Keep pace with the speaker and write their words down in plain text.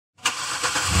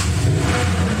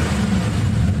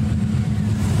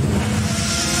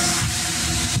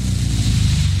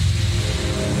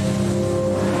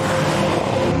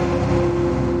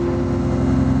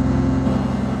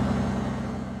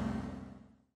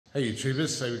Hey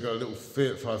YouTubers, so we've got a little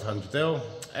Fiat 500L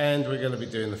and we're going to be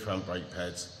doing the front brake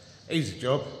pads. Easy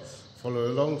job, follow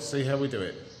along, see how we do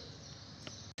it.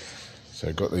 So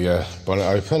we've got the bonnet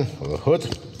open, or the hood,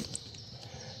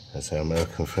 as our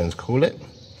American friends call it.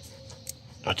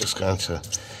 I'm just going to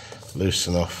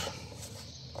loosen off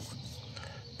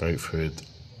brake fluid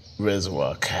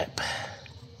reservoir cap.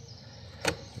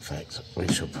 In fact, we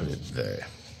shall put it there.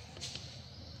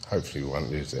 Hopefully we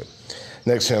won't lose it.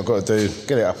 Next thing I've got to do,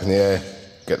 get it up in the air,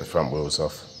 get the front wheels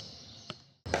off.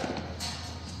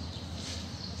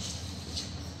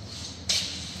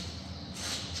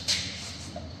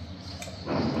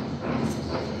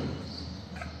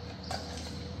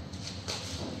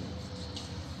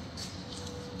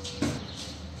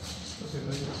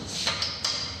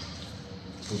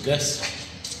 Good guess.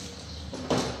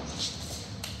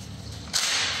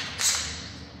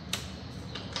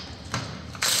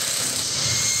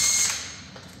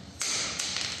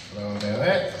 Down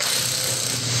there.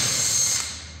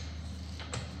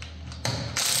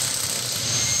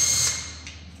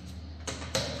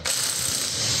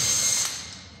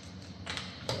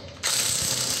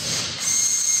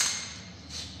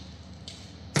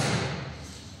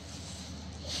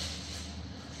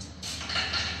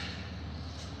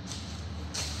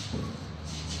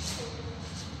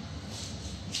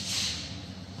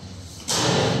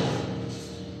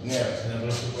 Now, let's have a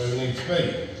look at where we need to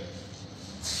be.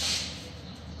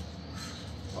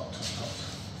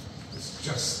 It's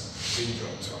just been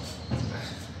dropped off.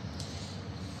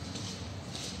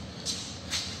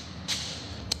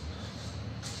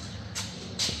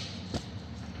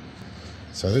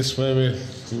 So this is where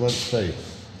we want to be.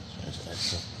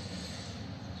 So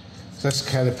that's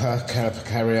caliper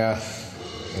carrier,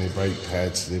 and the brake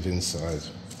pads live inside.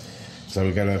 So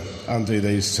we're going to undo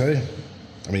these two.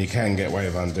 I mean, you can get away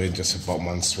with undoing just the bottom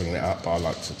one, swinging it up, but I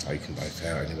like to take them both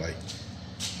out anyway.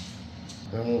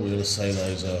 And what we're going to say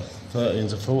those are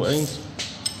 13s or 14s?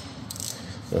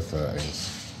 They're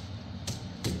 13s.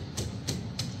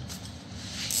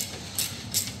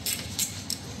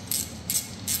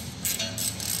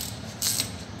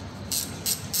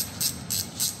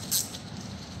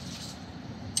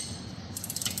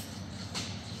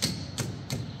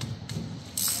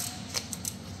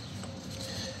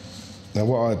 Now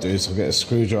what I do is I get a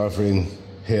screwdriver in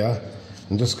here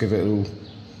and just give it a little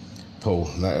pull,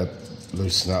 and that'll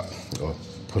loosen up or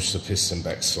push the piston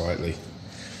back slightly.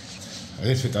 And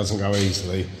if it doesn't go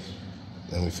easily,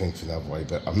 then we think of another way.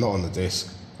 But I'm not on the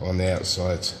disc, I'm on the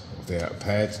outside of the outer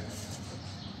pad.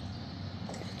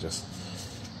 I can just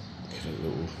give it a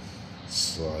little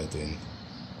slide in.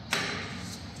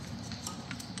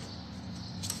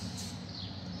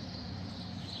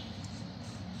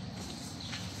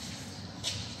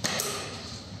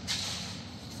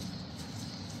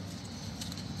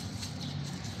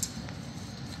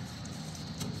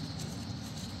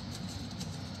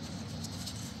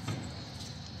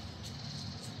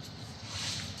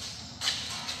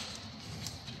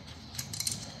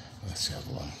 That's the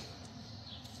other one.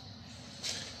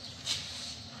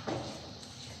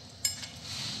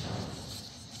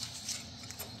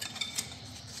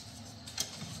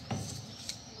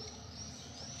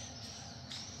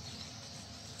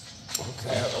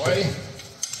 Okay, out of the way.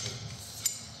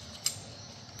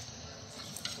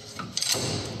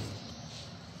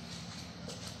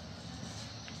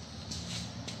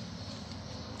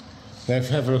 Now if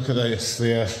you have a look at this,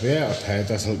 the outer pad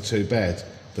doesn't look too bad,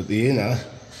 but the inner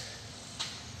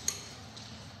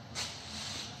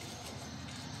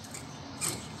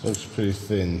looks pretty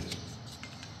thin.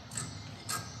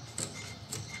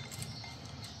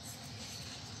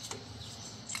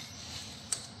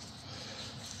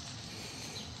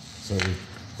 So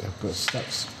I've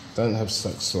got don't have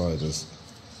stuck sliders.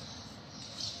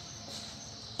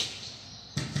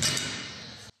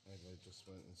 Maybe they just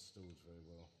weren't installed very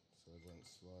well, so they weren't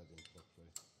sliding properly.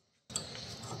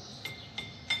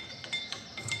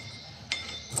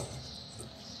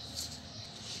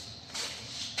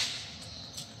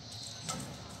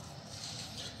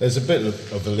 There's a bit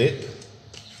of a lip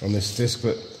on this disc,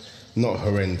 but not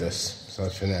horrendous. So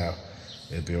for now,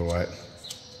 it'll be all right.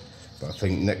 But I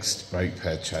think next brake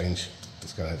pad change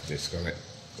is going to have a disc on it,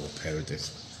 or a pair of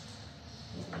discs.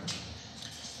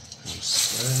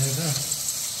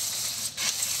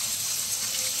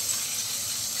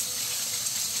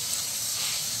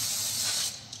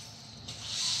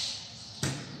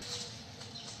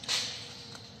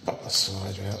 Pop the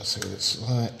slider out, see what it's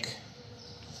like.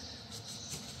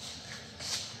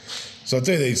 So I'll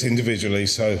do these individually,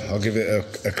 so I'll give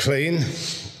it a clean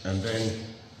and then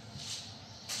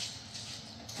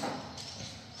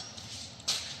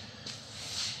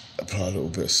apply a little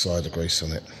bit of cider grease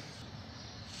on it.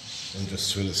 And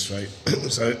just to illustrate,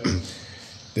 so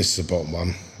this is the bottom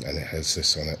one and it has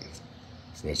this on it,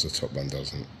 whereas the top one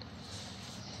doesn't.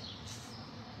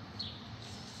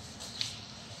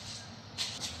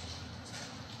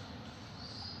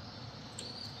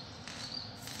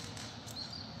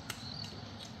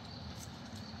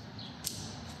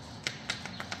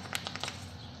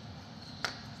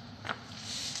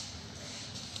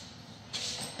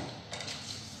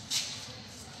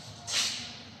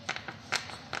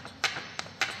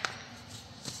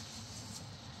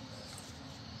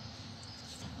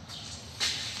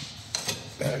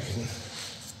 Now we can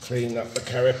clean up the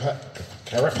caliper.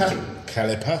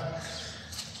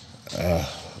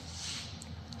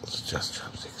 Let's just try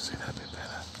so you can see that a bit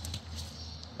better.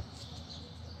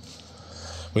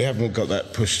 We haven't got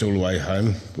that pushed all the way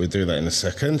home. We'll do that in a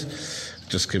second.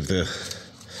 Just give the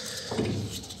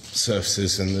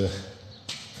surfaces and the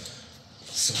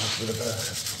side a bit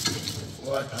of a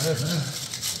wipe over.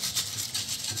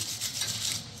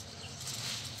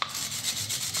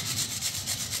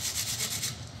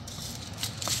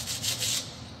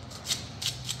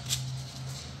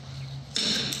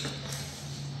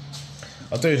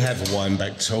 I do have a wind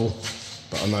back tool,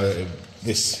 but I know that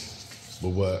this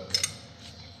will work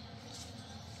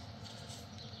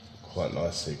quite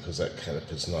nicely because that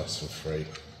caliper's nice and free.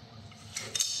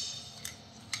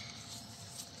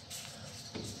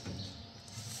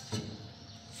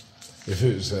 If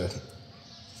it was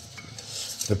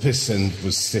the piston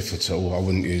was stiff at all, I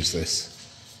wouldn't use this.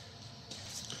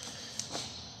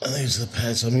 And these are the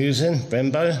pads I'm using,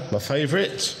 Brembo, my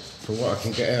favourite, for what I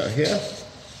can get out of here.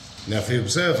 Now for the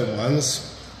observer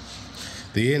ones,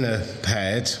 the inner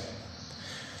pad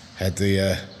had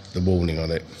the warning on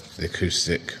it, the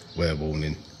acoustic wear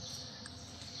warning.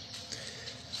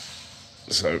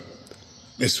 So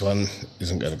this one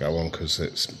isn't going to go on because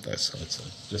it's that side. So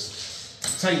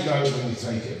just take note when you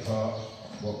take it apart,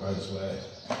 what goes where.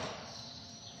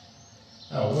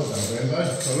 Oh, well done,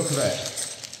 Brembo. Oh, look at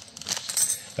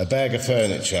that. A bag of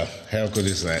furniture. How good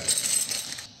is that?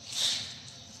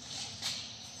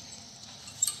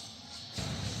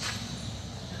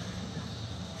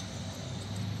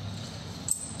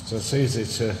 So it's easy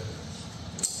to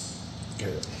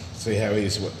see how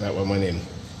easy that one went in.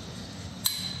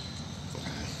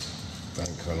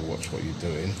 Don't kind of watch what you're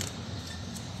doing.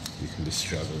 You can be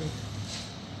struggling.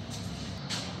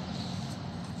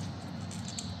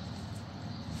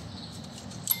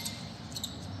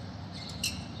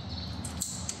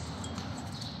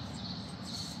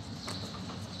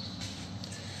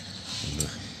 And the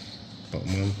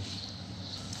bottom one.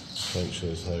 Make sure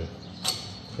there's no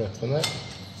crap on that.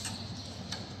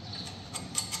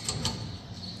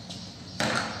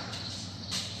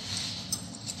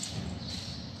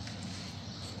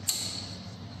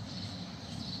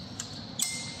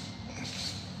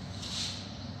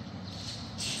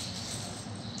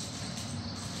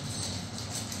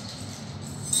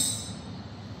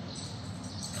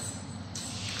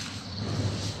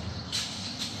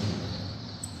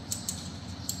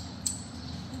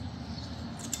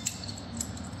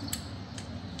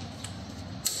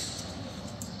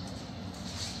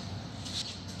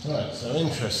 Right, so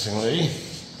interestingly,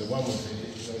 the one with the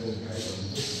indicator on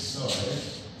this side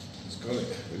has got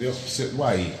it the opposite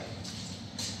way.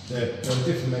 They're a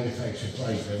different manufacturer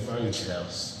grade, they're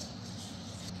Roadhouse.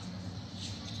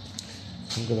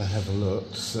 I'm going to have a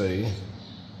look to see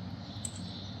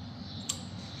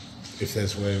if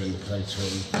there's wear indicator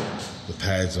on the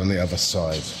pads on the other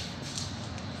side.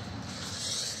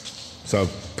 So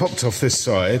I've popped off this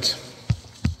side.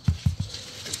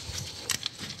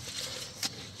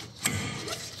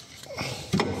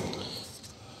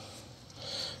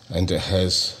 And it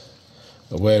has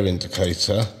a wear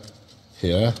indicator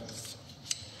here.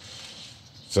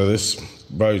 So this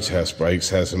Roadhouse brakes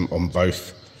has them on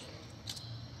both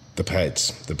the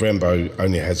pads. The Brembo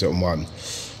only has it on one.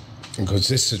 And because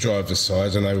this is the driver's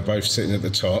side and they were both sitting at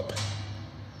the top.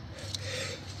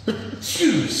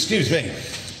 Excuse me.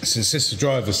 Since this is the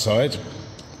driver's side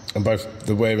and both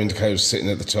the wear indicators sitting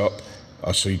at the top,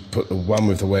 I shall put the one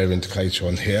with the wear indicator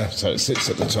on here, so it sits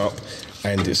at the top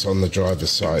and it's on the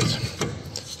driver's side.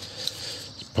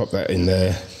 Pop that in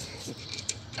there.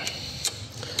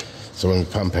 So when we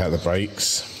pump out the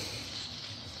brakes,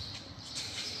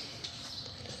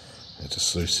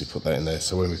 just loosely put that in there.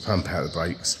 So when we pump out the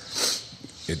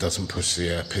brakes, it doesn't push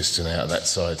the piston out of that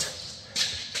side.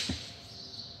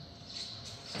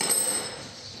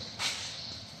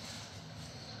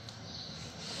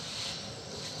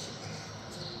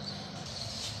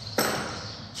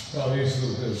 I'll use a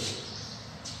little bit of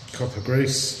copper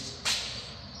grease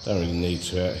Don't really need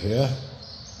to out here.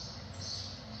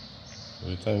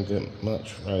 We don't get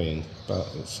much rain, but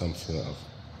it's something that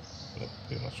I've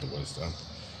pretty much always done.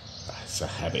 It's a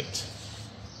habit.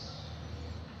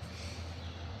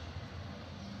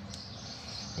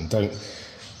 And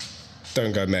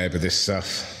don't go mad with this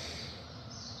stuff.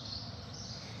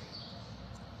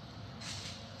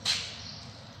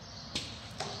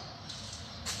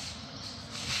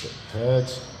 Get paired.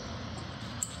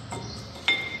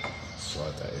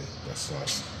 Slide that in. That's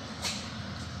nice.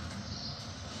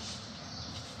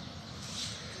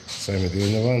 Same with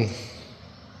the other one.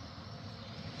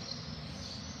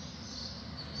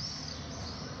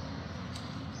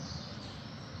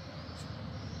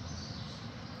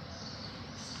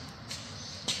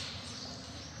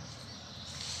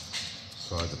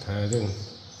 Slide the pad in.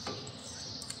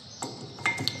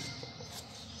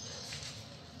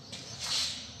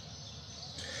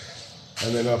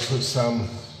 And then I'll put some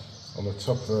on the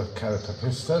top of the caliper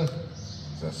piston.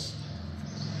 That's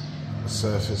the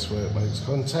surface where it makes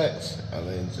contact, and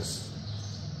then just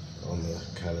on the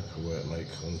caliper where it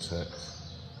makes contact.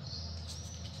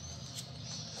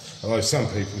 Although some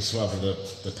people smother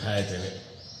the pad in it,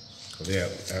 or the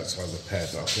outside of the pad,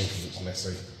 but I think it looks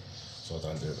messy, so I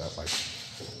don't do it that way.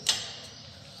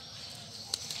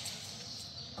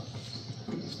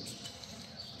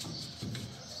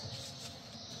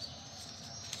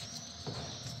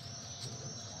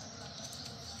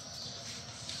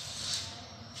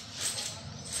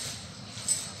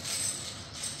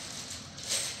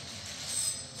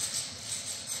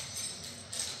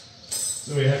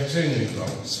 So we have two new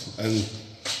bolts, and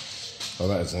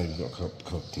that hasn't even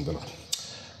got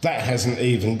that hasn't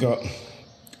even got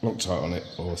Loctite on it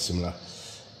or similar.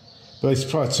 But let's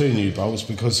try two new bolts,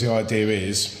 because the idea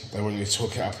is they want you to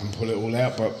hook it up and pull it all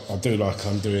out. But I do like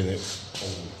I'm doing it.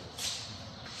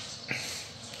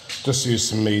 Just use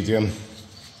some medium.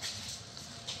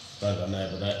 Don't go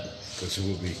mad with that, because you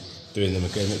will be doing them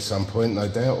again at some point, no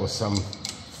doubt, or some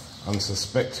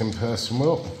unsuspecting person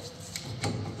will.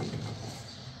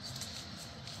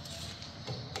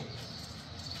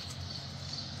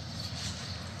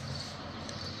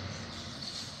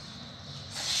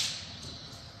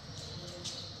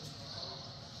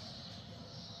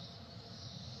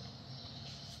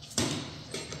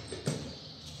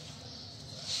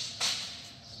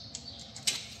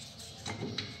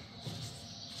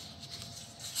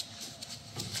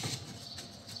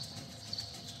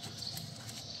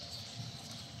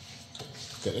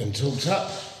 Get them torqued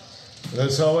up. And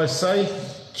as I always say,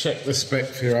 check the spec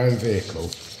for your own vehicle.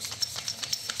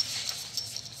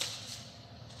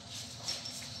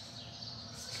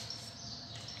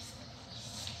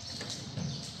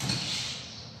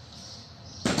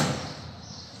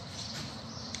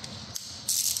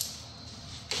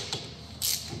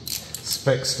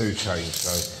 Specs do change,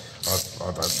 so I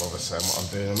don't bother saying what I'm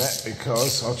doing on that,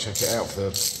 because I'll check it out for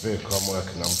the vehicle I'm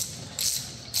working on.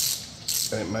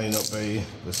 It may not be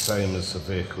the same as the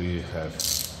vehicle you have.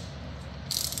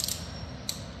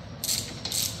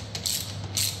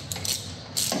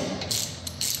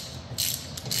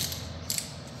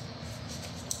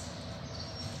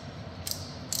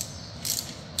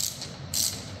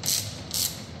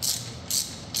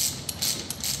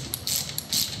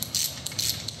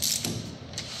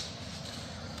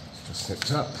 Just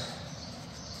snipped up.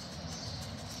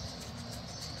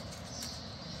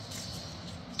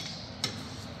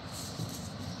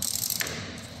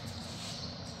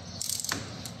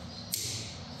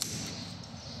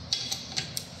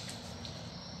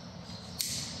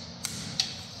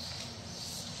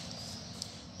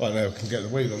 Right, now we can get the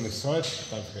wheel on this side.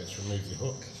 Don't forget to remove the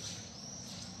hook.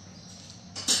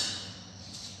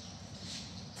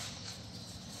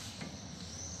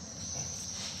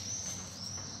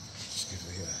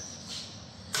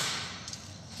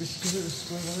 Just give it a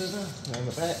square over, around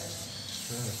the back,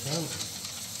 around the front.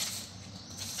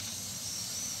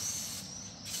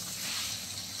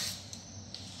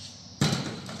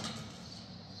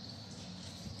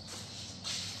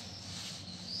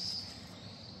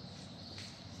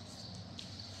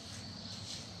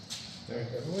 There we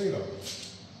go, the wheel on.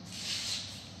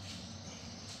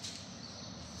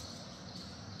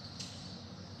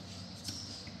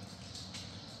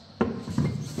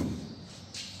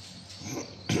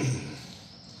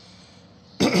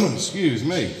 Excuse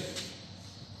me.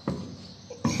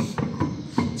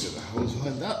 Get the holes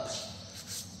lined up.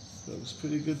 Looks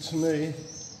pretty good to me.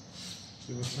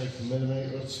 Give or take a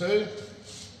millimetre or two.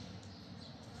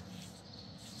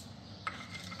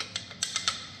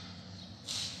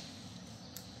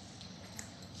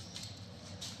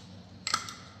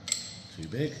 Too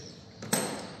big. So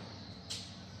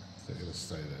I'm going to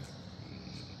stay there.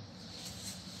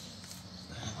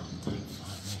 Don't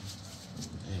fight me.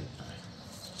 There we go.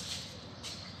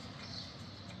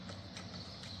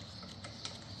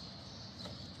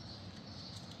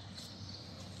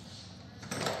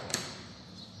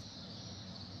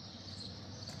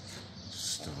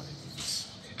 Starting with the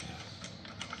socket now.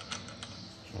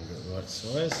 Try and get the right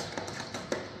size.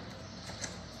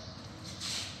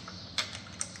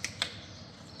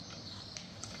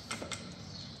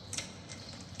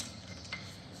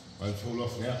 Won't fall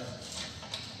off now.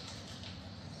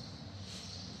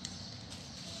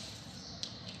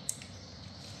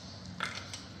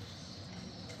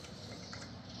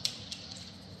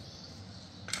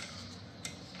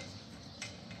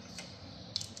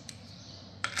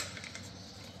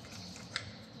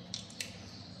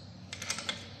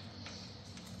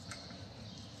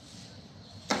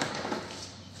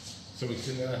 So we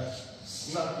can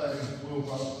snap those wheel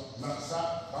bolt nuts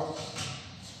up.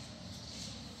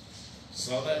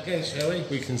 Start that again, shall we?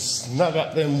 We can snug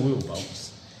up them wheel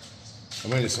bolts.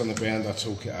 And when it's on the ground, I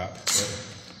torque it up.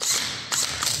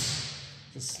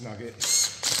 Just snug it.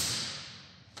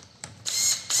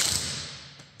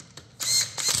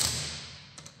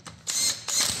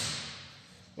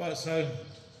 Right, so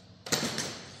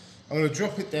I'm going to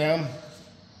drop it down,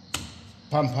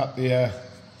 pump up the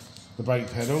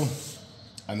brake pedal,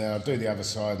 and then I'll do the other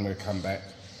side and we'll come back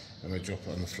and we'll drop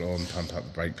it on the floor and pump up the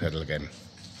brake pedal again.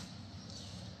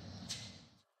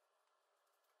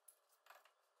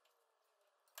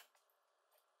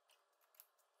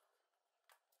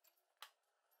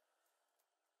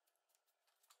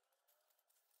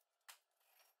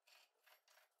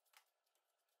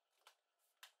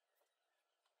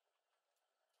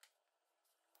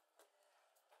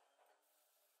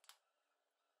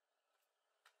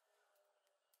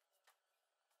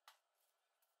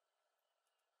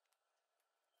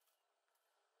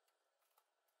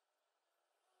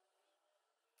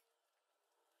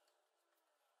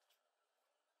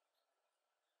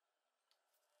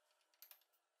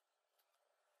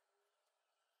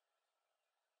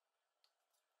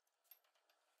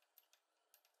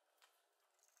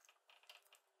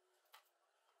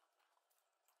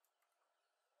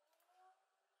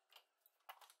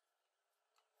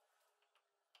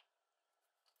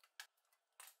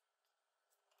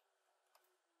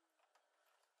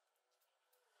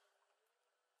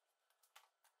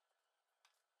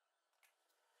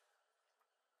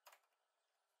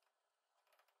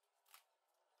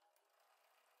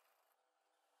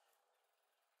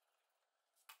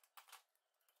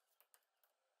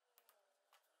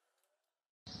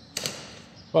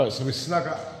 Right, so we snug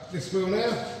up this wheel now.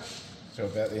 Sorry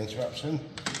about the interruption.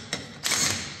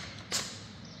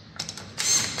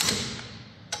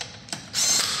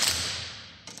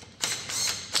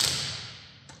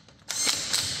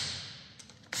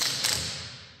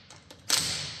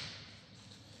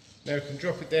 Now we can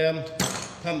drop it down,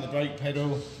 pump the brake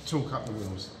pedal, torque up the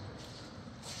wheels.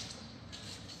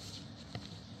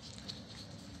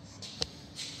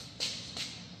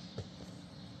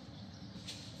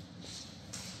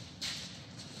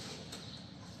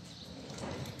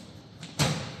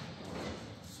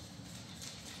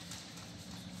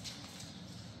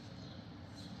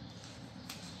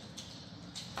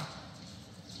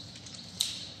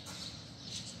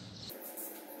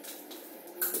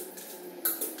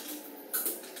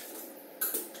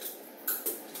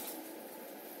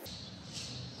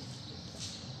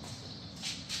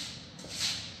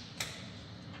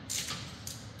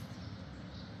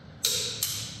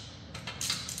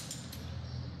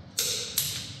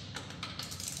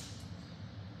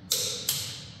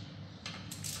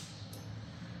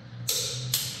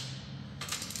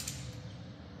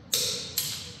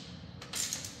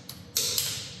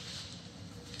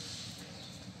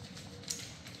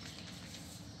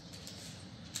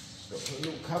 Got to put the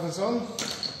little covers on.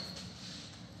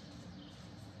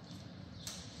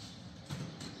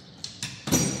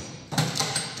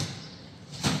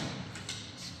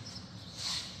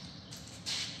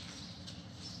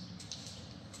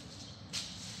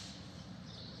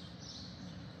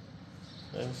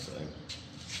 And so,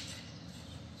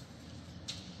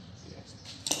 yes,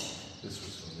 this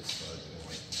was on this side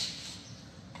anyway.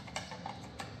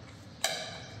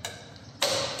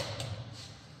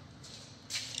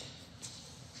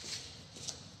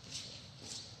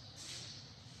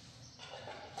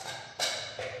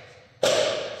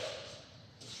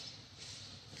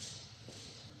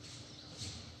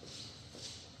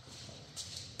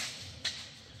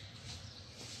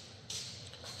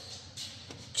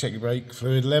 Check your brake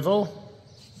fluid level.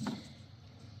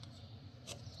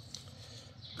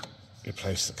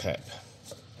 Replace the cap.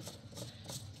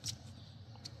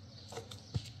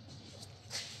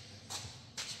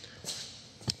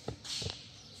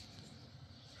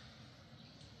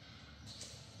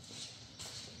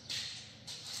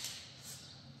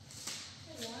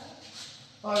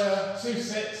 Hiya, 2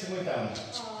 sets and we're done.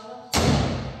 Oh, well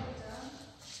done.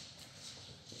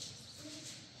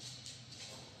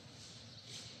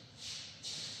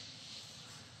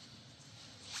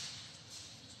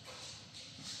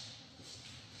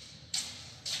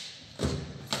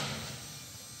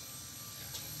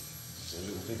 Just a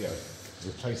little video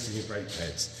replacing your brake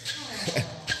pads.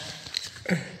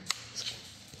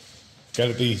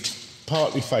 Going to be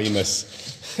partly famous.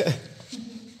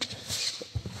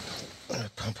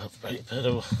 Pump up brake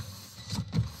pedal.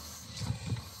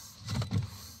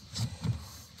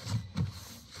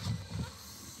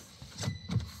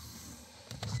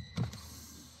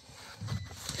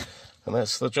 And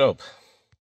that's the job.